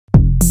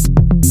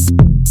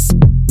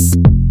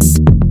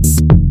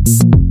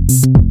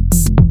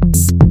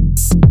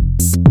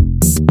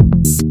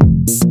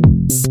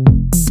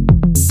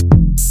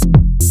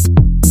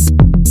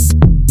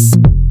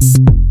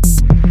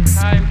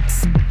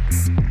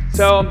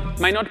So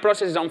my Node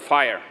process is on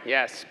fire,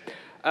 yes.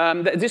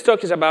 This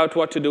talk is about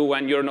what to do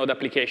when your Node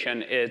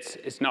application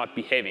is not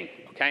behaving,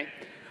 OK?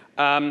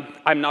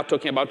 I'm not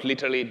talking about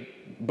literally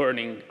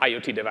burning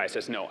IoT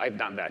devices. No, I've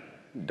done that.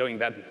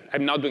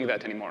 I'm not doing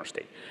that anymore,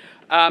 Steve.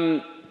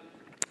 I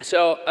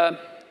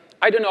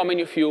don't know how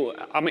many of you,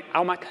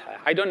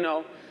 I don't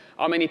know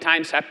how many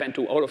times happened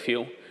to all of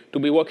you to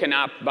be woken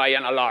up by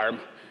an alarm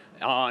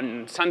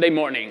on Sunday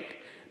morning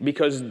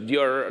because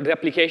the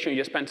application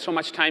you spent so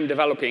much time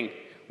developing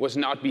was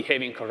not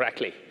behaving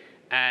correctly,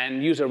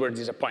 and users were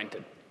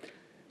disappointed.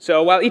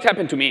 So, well, it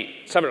happened to me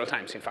several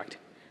times, in fact.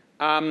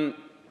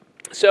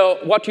 So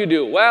what you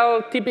do?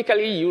 Well,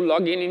 typically, you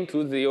log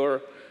into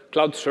your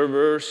cloud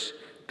servers,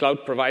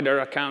 cloud provider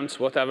accounts,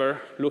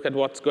 whatever, look at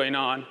what's going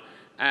on.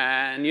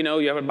 And you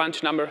have a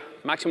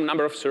maximum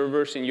number of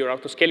servers in your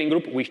autoscaling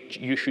group, which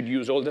you should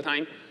use all the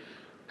time.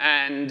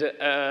 And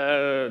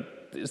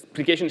this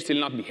application is still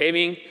not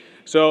behaving.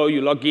 So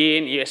you log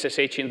in, you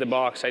SSH in the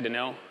box, I don't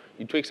know.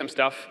 You tweak some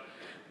stuff.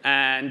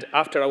 And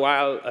after a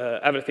while,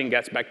 everything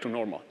gets back to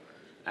normal.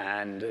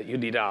 And you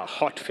did a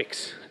hot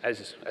fix,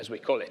 as we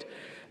call it.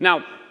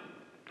 Now,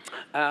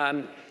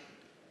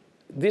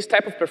 this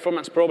type of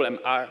performance problem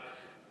are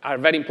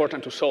very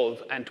important to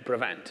solve and to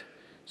prevent.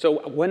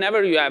 So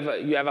whenever you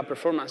have a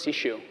performance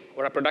issue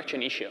or a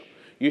production issue,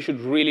 you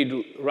should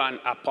really run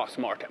a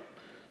post-mortem.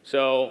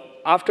 So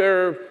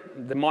after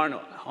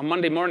on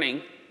Monday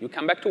morning, you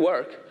come back to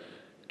work,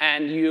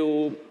 and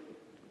you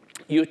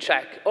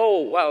check,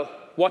 oh, well,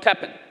 what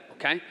happened,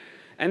 OK?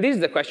 And this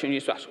is the question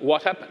you should ask,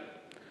 what happened?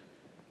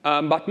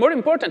 But more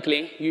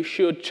importantly, you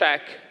should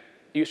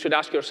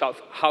ask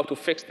yourself how to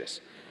fix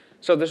this.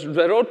 So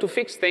the road to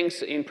fix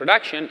things in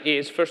production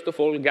is, first of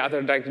all,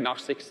 gather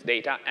diagnostics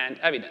data and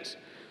evidence.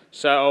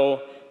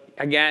 So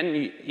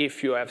again,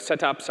 if you have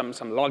set up some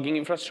logging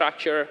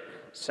infrastructure,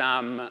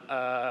 some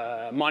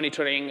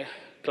monitoring,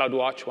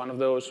 CloudWatch, one of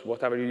those,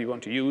 whatever you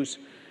want to use,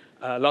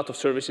 a lot of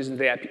services in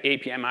the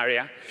APM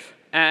area.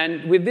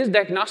 And with this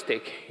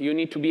diagnostic, you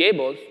need to be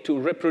able to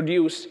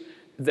reproduce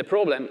the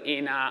problem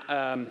in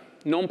a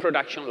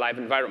non-production live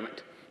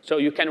environment. So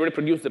you can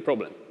reproduce the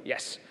problem,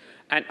 yes.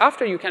 And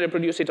after you can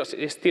reproduce it,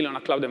 it's still on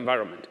a cloud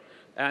environment.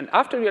 And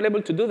after you're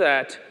able to do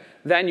that,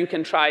 then you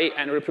can try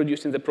and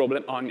reproducing the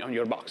problem on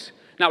your box.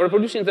 Now,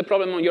 reproducing the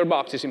problem on your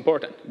box is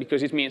important,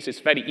 because it means it's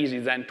very easy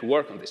then to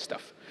work on this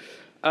stuff.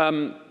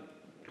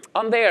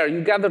 On there,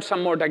 you gather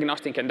some more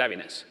diagnostic and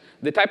evidence.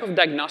 The type of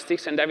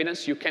diagnostics and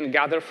evidence you can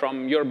gather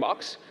from your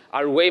box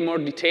are way more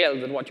detailed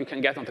than what you can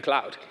get on the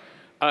cloud,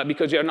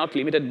 because you're not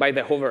limited by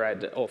the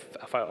overhead of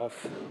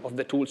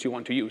the tools you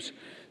want to use.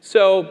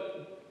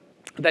 So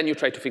then you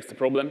try to fix the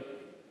problem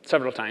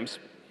several times.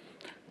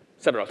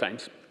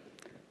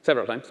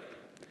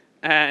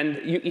 And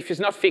if it's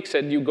not fixed,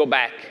 you go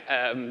back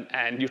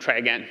and you try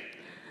again.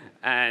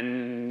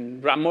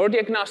 And run more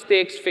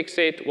diagnostics, fix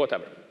it,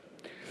 whatever.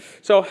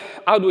 So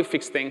how do we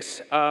fix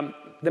things?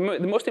 The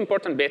most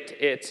important bit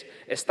is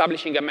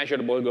establishing a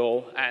measurable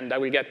goal, and I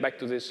will get back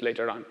to this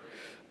later on.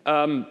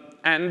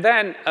 And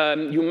then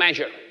you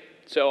measure,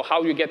 so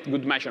how you get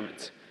good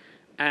measurements.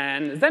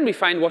 And then we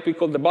find what we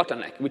call the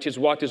bottleneck, which is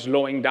what is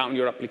slowing down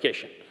your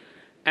application.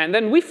 And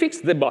then we fix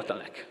the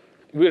bottleneck.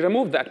 We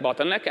remove that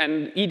bottleneck,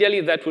 and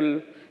ideally that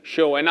will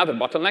show another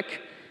bottleneck,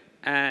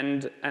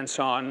 and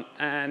so on.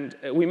 And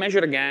we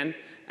measure again,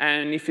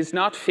 and if it's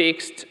not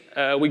fixed,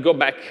 we go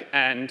back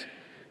and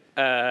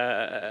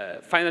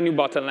find a new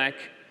bottleneck,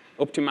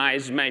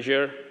 optimize,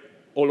 measure,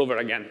 all over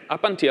again,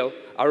 up until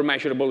our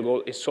measurable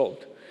goal is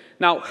solved.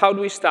 Now, how do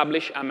we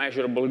establish a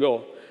measurable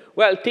goal?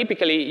 Well,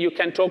 typically, you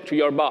can talk to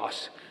your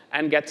boss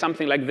and get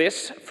something like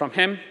this from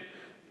him,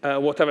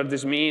 whatever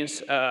this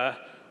means,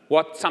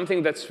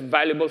 something that's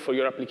valuable for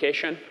your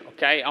application,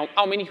 OK?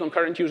 How many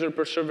concurrent users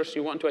per service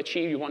you want to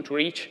achieve, you want to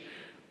reach,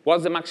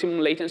 what's the maximum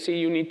latency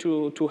you need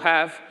to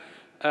have.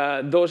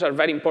 Those are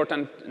very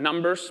important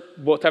numbers.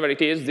 Whatever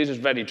it is, these are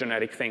very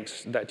generic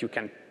things that you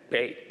can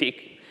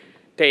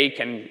take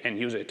and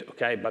use it,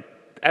 OK? But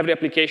every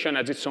application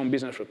has its own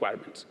business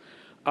requirements.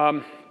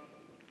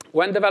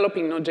 When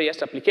developing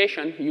Node.js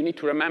application, you need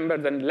to remember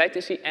that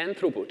latency and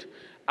throughput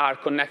are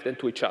connected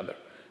to each other,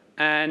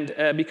 and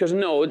because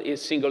Node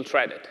is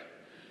single-threaded.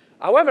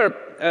 However,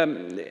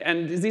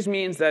 and this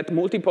means that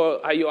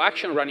multiple I/O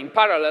actions run in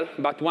parallel,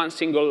 but one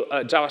single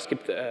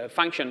JavaScript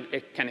function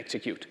it can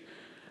execute.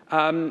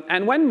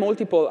 And when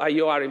multiple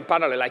I/O are in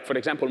parallel, like, for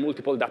example,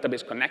 multiple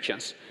database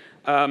connections,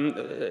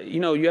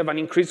 you have an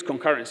increased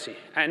concurrency.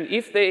 And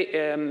if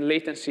the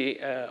latency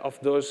of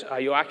those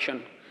I/O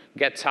actions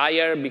gets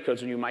higher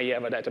because you might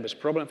have a database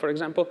problem, for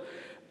example,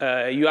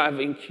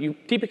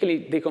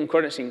 typically the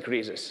concurrency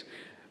increases.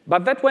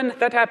 But when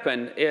that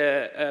happens,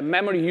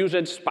 memory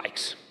usage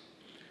spikes.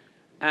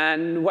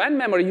 And when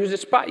memory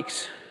usage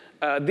spikes,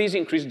 these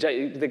increase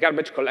the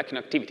garbage collection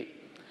activity.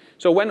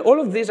 So when all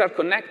of these are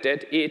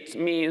connected, it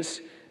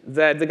means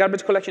that the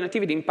garbage collection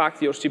activity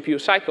impacts your CPU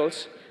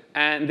cycles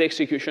and the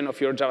execution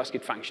of your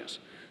JavaScript functions.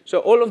 So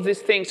all of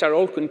these things are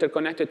all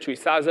interconnected to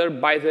each other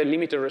by the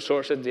limited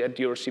resources that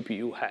your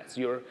CPU has,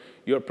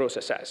 your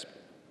process has.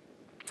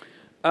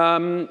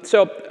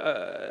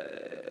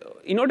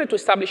 In order to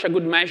establish a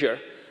good measure,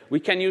 we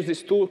can use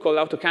this tool called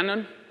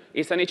AutoCannon.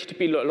 It's an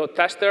HTTP load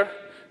tester,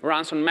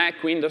 runs on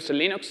Mac, Windows, and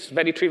Linux,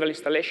 very trivial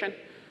installation.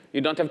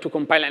 You don't have to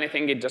compile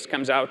anything, it just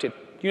comes out. It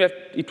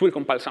will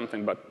compile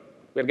something, but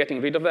we're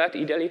getting rid of that,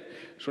 ideally,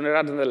 sooner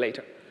rather than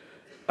later.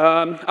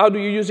 How do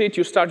you use it?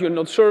 You start your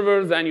node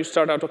server, then you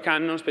start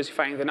AutoCannon,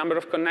 specifying the number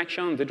of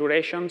connections, the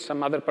duration,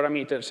 some other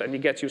parameters, and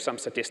it gets you some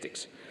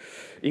statistics,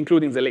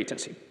 including the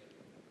latency.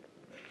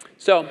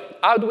 So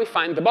how do we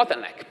find the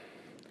bottleneck?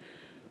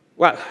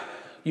 Well,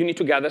 you need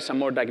to gather some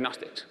more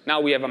diagnostics. Now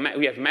we have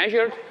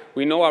measured,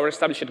 we know our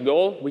established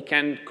goal, we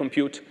can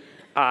compute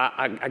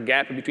a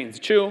gap between the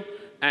two,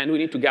 and we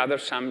need to gather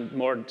some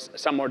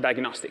more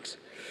diagnostics.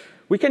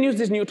 We can use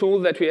this new tool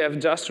that we have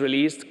just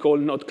released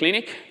called Node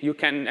Clinic. You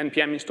can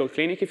npm install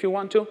Clinic if you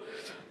want to.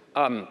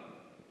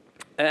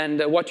 And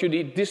what you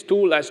did, this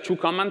tool has two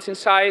commands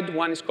inside.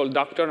 One is called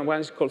doctor and one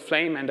is called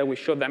flame, and I will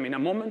show them in a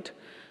moment.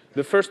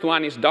 The first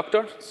one is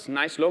doctor. It's a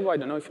nice logo. I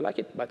don't know if you like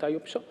it, but I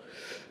hope so.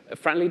 A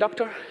friendly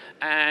doctor.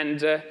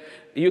 And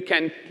you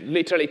can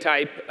literally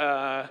type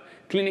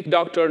clinic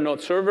doctor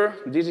node server.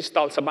 This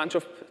installs a bunch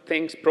of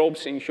things,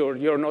 probes in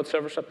your node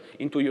server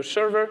into your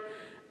server.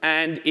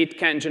 And it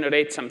can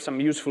generate some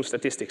useful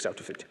statistics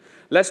out of it.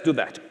 Let's do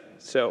that.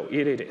 So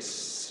here it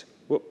is.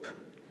 Whoop.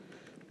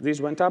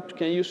 This went up.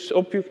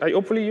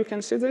 Hopefully you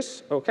can see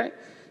this. OK.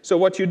 So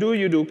what you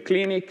do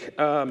clinic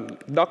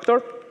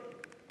doctor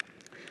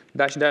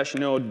 --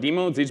 node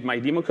demo. This is my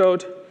demo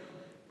code.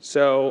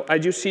 So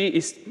as you see,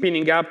 it's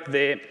spinning up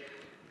the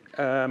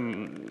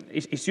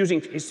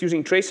it's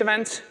using trace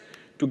events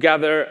to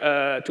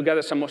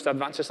gather some most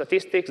advanced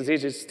statistics.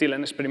 This is still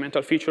an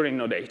experimental feature in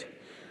Node 8.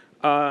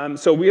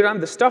 So we run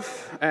the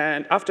stuff,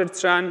 and after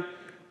it's run,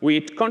 we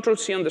hit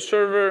Control-C on the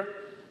server,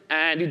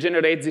 and it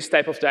generates this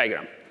type of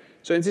diagram.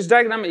 So in this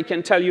diagram, it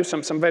can tell you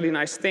some very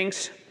nice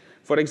things.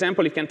 For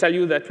example, it can tell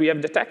you that we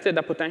have detected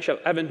a potential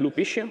event loop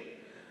issue.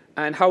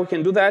 And how we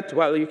can do that?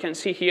 Well, you can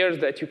see here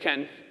that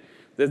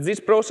this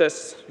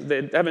process,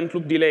 the event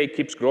loop delay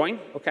keeps growing,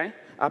 OK,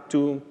 up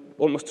to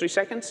almost 3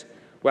 seconds.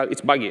 Well,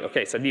 it's buggy.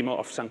 OK, it's a demo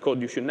of some code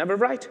you should never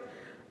write.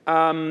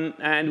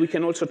 And we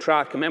can also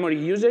track memory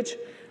usage.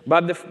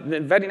 But the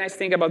very nice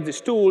thing about this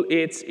tool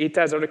is it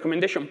has a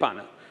recommendation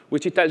panel,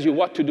 which it tells you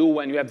what to do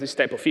when you have this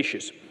type of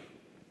issues.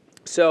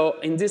 So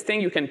in this thing,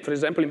 you can, for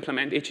example,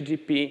 implement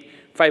HTTP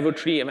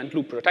 503 event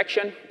loop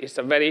protection. It's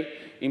a very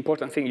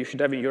important thing you should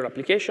have in your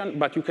application.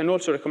 But you can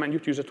also recommend you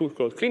to use a tool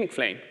called Clinic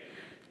Flame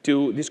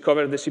to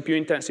discover the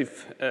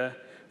CPU-intensive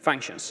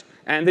functions.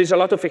 And there's a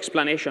lot of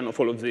explanation of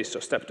all of this,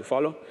 so step to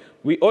follow.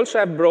 We also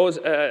have browse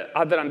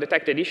other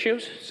undetected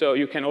issues. So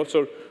you can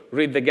also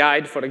read the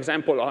guide, for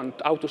example, on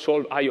how to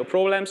solve I/O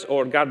problems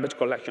or garbage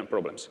collection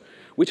problems,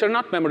 which are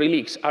not memory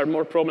leaks, are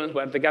more problems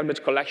where the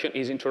garbage collection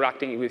is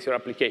interacting with your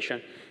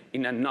application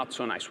in a not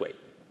so nice way.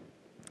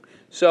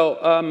 So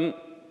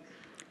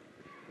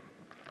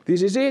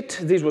this is it.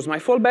 This was my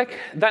fallback.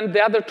 Then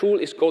the other tool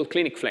is called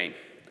Clinic Flame.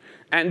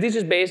 And this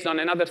is based on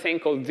another thing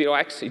called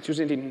 0x. It's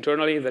using it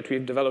internally that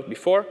we've developed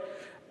before.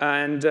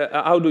 And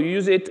how to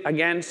use it?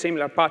 Again,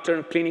 similar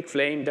pattern, Clinic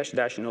Flame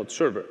 -- node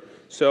server.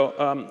 So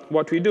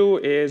what we do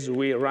is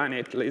we run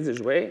it this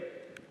way,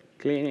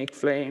 clinic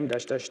flame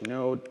 --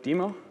 node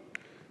demo.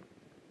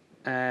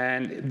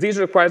 And this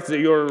requires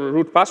your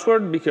root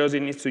password because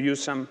it needs to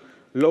use some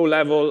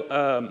low-level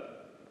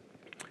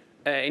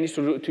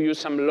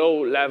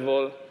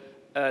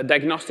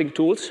diagnostic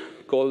tools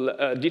called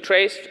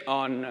dtrace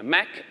on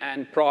Mac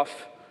and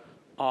prof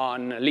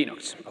on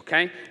Linux.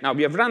 Okay? Now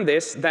we have run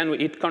this, then we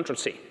hit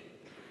Control-C.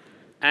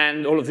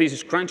 And all of this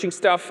is crunching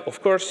stuff.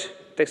 Of course,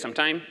 it takes some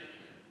time.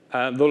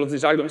 All of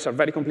these algorithms are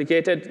very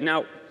complicated.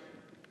 Now,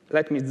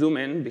 let me zoom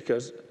in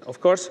because, of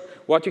course,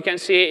 what you can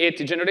see, it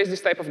generates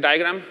this type of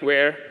diagram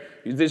where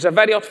there's a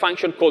very odd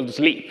function called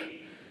sleep.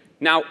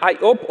 Now, I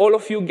hope all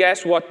of you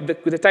guess what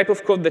the type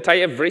of code that I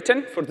have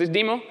written for this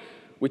demo,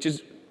 which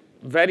is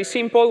very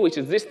simple, which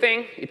is this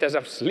thing. It has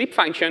a sleep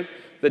function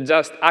that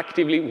just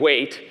actively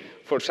waits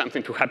for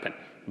something to happen.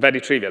 Very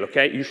trivial,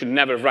 OK? You should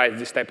never write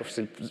this type of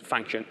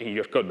function in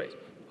your code base,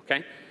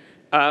 OK?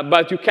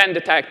 But you can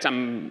detect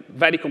some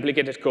very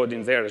complicated code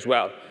in there as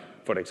well,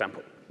 for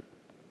example.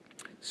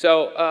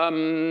 So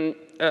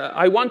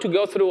I want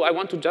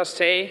to just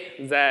say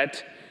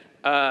that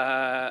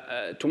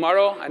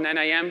tomorrow at 9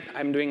 a.m.,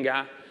 I'm doing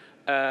a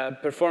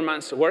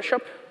performance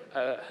workshop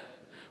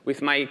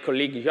with my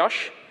colleague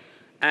Josh,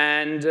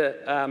 and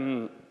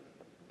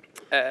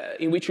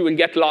in which you will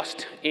get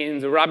lost in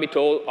the rabbit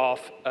hole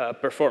of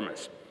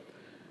performance.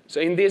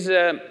 So in this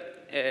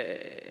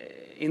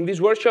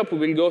workshop, we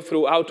will go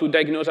through how to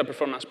diagnose a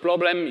performance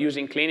problem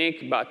using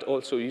Clinic, but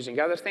also using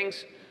other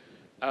things.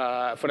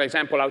 For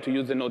example, how to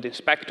use the node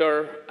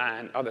inspector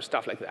and other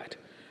stuff like that.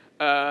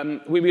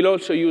 We will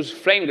also use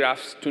flame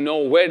graphs to know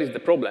where is the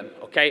problem.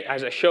 Okay,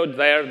 as I showed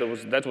there,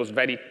 that was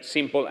very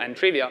simple and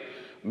trivial.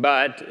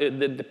 But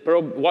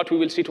what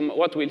we'll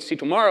see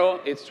tomorrow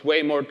is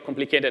way more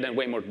complicated and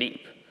way more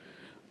deep.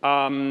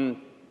 And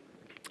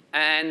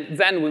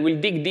then we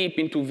will dig deep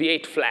into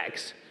V8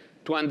 flags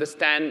to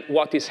understand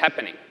what is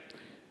happening.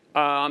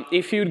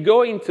 If you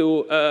go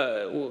into,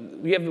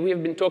 we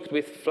have been talked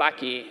with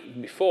Flaky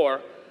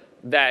before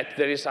that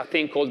there is a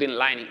thing called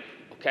inlining,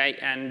 okay?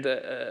 And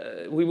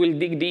we will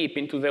dig deep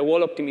into the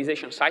whole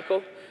optimization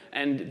cycle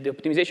and the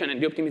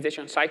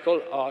optimization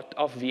cycle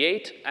of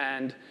V8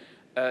 and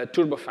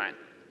turbofan.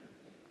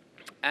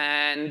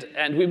 And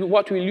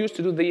what we'll use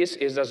to do this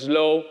is a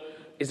slow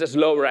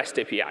REST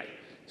API.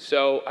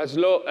 So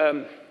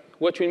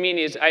what we mean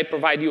is I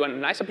provide you a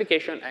nice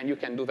application, and you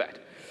can do that.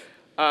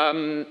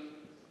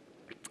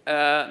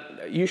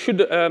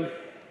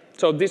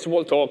 So this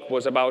whole talk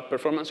was about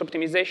performance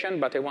optimization,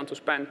 but I want to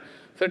spend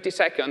 30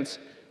 seconds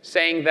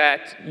saying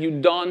that you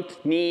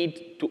don't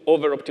need to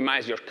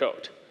over-optimize your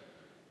code.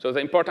 So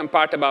the important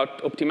part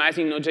about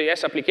optimizing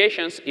Node.js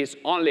applications is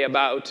only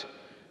about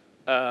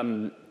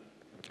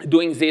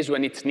doing this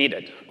when it's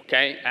needed,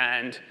 okay?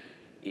 And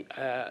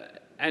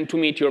to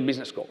meet your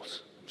business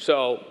goals.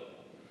 So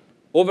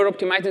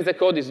over-optimizing the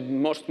code is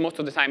most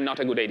of the time not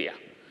a good idea.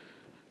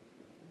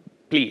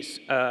 Please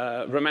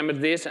remember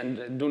this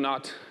and do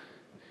not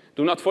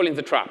fall in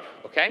the trap,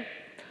 okay?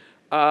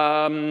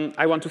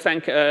 I want to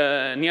thank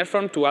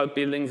nearForm to help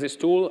building this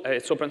tool.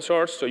 It's open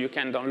source, so you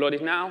can download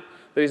it now.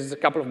 There is a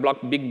couple of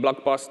big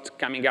blog posts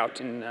coming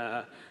out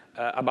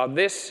about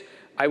this.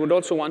 I would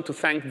also want to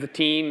thank the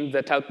team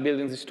that helped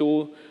building this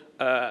tool,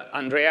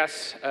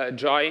 Andreas,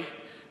 Joy,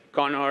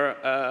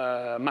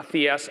 Connor,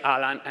 Matthias,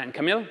 Alan, and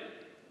Camille.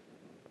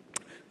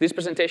 This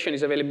presentation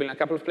is available in a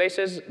couple of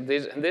places.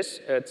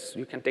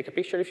 You can take a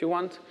picture if you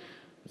want.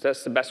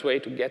 That's the best way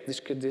to get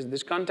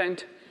this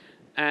content.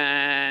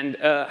 And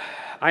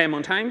I am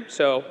on time,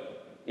 so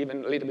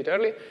even a little bit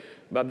early,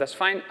 but that's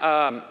fine.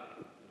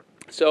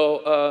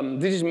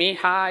 This is me.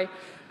 Hi.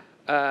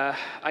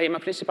 I am a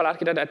principal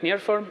architect at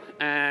nearForm,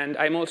 and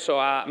I'm also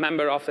a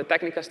member of the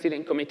technical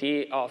steering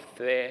committee of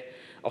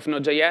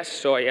Node.js,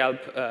 so I help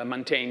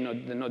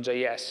maintain the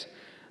Node.js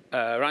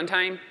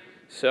runtime.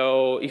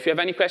 So if you have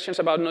any questions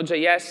about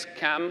Node.js,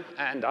 come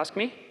and ask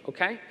me,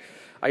 OK?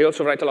 I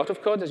also write a lot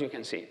of code, as you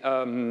can see.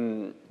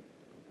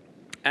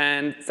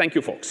 And thank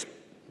you, folks.